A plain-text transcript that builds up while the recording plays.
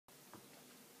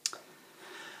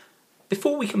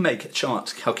Before we can make a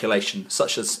chart calculation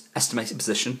such as estimated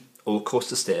position or course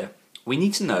to steer, we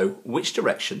need to know which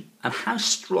direction and how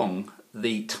strong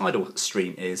the tidal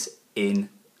stream is in,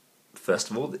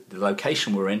 first of all, the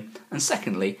location we're in, and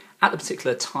secondly, at the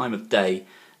particular time of day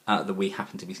that we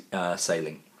happen to be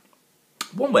sailing.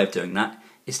 One way of doing that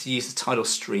is to use the tidal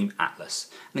stream atlas,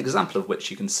 an example of which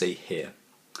you can see here.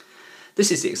 This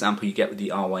is the example you get with the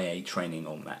RYA training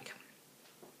almanac.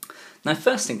 Now,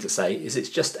 first thing to say is it's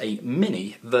just a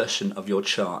mini version of your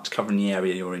chart covering the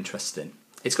area you're interested in.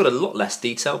 It's got a lot less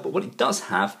detail, but what it does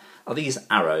have are these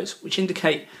arrows which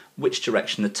indicate which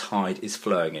direction the tide is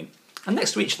flowing in. And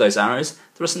next to each of those arrows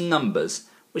there are some numbers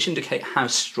which indicate how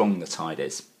strong the tide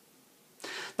is.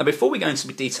 Now, before we go into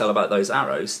detail about those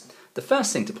arrows, the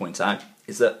first thing to point out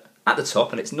is that at the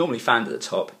top, and it's normally found at the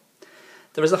top,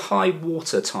 there is a high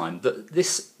water time that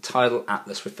this tidal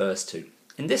atlas refers to.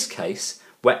 In this case,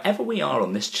 wherever we are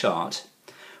on this chart,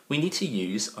 we need to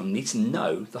use or need to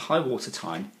know the high water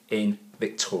time in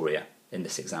Victoria in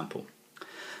this example.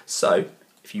 So,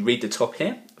 if you read the top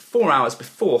here, 4 hours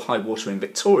before high water in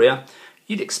Victoria,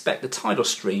 you'd expect the tidal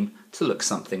stream to look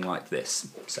something like this.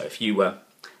 So if you were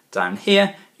down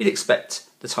here, you'd expect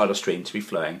the tidal stream to be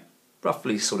flowing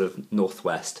roughly sort of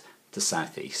northwest to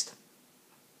southeast.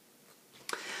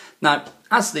 Now,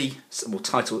 as the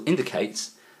title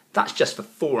indicates, that's just for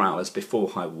 4 hours before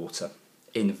high water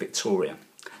in Victoria.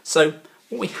 So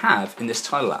what we have in this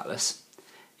tidal atlas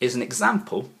is an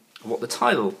example of what the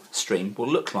tidal stream will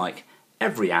look like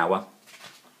every hour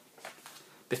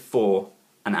before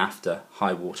and after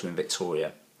high water in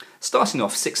Victoria. Starting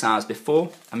off 6 hours before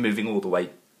and moving all the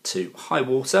way to high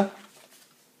water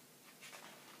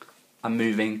and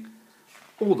moving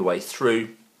all the way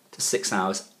through to 6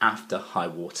 hours after high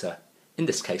water, in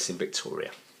this case in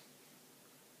Victoria.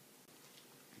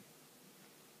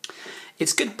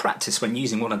 It's good practice when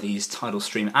using one of these tidal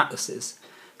stream atlases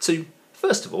to,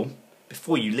 first of all,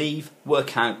 before you leave,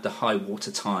 work out the high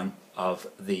water time of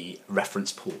the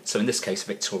reference port, so in this case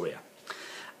Victoria.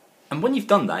 And when you've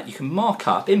done that, you can mark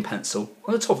up in pencil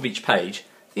on the top of each page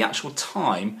the actual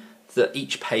time that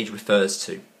each page refers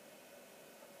to.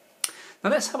 Now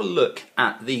let's have a look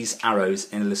at these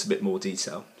arrows in a little bit more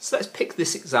detail. So let's pick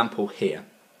this example here.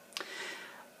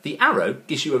 The arrow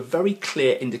gives you a very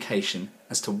clear indication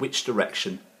as to which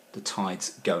direction the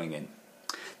tide's going in.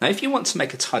 Now, if you want to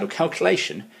make a tidal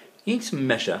calculation, you need to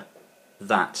measure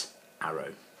that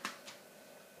arrow.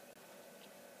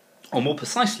 Or more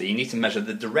precisely, you need to measure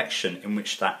the direction in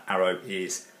which that arrow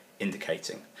is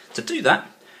indicating. To do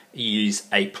that, you use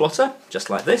a plotter,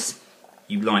 just like this.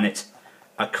 You line it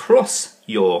across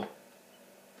your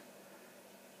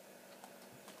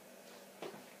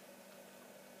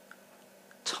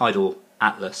tidal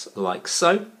atlas like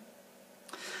so,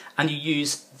 and you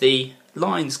use the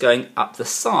lines going up the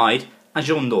side as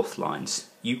your north lines.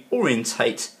 You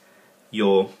orientate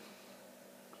your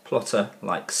plotter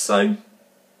like so, and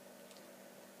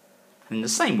in the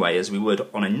same way as we would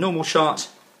on a normal chart,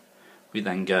 we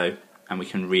then go and we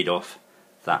can read off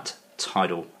that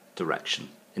tidal direction,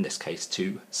 in this case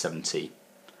 271.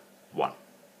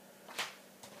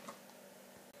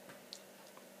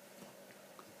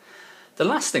 The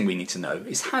last thing we need to know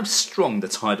is how strong the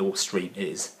tidal stream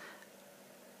is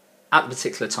at the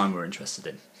particular time we're interested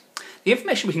in. The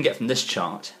information we can get from this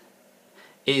chart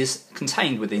is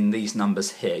contained within these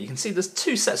numbers here. You can see there's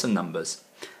two sets of numbers.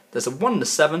 There's a 1 and a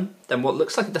 7, then what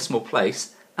looks like a decimal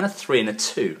place, and a 3 and a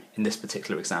 2 in this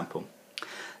particular example.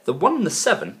 The 1 and the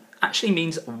 7 actually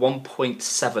means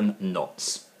 1.7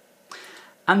 knots.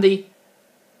 And the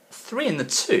 3 and the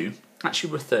 2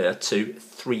 actually refer to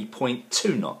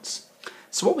 3.2 knots.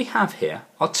 So what we have here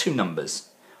are two numbers,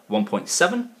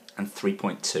 1.7 and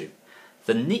 3.2.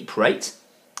 The neap rate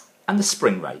and the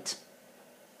spring rate.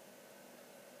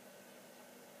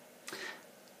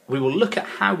 We will look at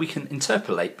how we can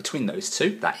interpolate between those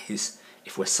two, that is,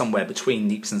 if we're somewhere between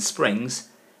neaps and springs,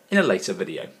 in a later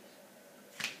video.